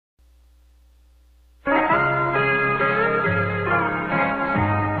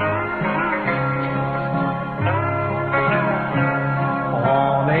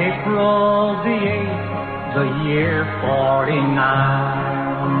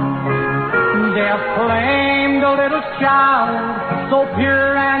claimed a little child, so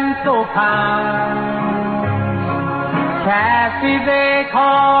pure and so kind. Cassie, they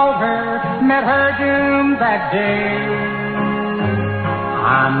called her, met her doom that day.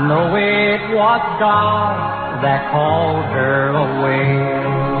 I know it was God that called her away.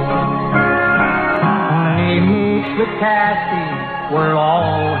 He moved with Cassie, we're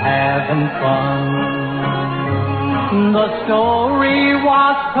all having fun. The story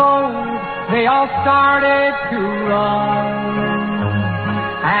was told, they all started to run.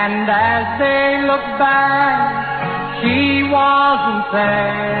 And as they looked back, she wasn't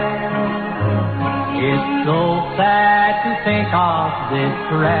there. It's so sad to think of this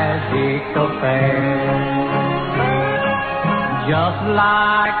tragic affair. Just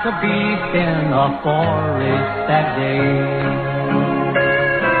like a beast in a forest that day,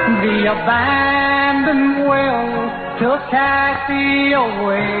 the abandoned well took Cassie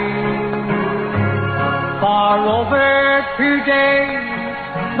away. For over 2 days,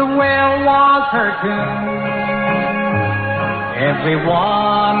 the well was her tomb.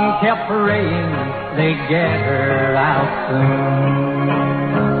 Everyone kept praying they'd get her out soon.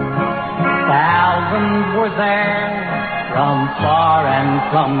 Thousands were there from far and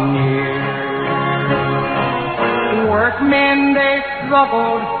from near. Workmen, they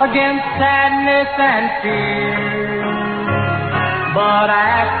struggled against sadness and fear. But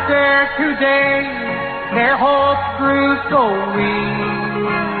after 2 days, their hopes grew so weak.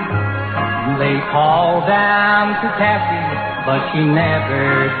 They called down to Cassie, but she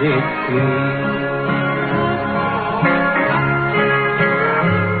never did speak.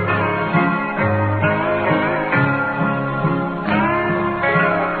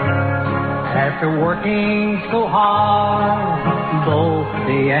 After working so hard, both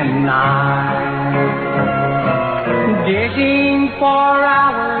day and night, digging for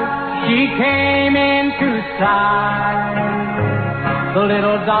hours, she came into sight. The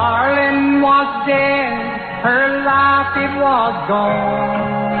little darling was dead, her life it was gone.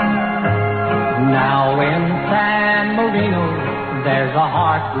 Now in San Marino, there's a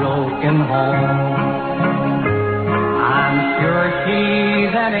heartbroken home. I'm sure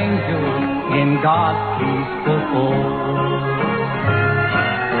she's an angel in God's peaceful fold,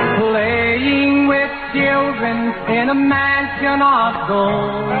 playing with children in a mansion of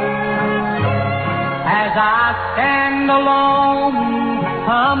gold. As I stand alone,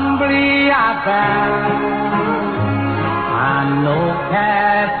 humbly I bow, I know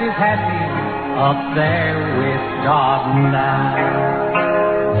Cass is happy up there with God now.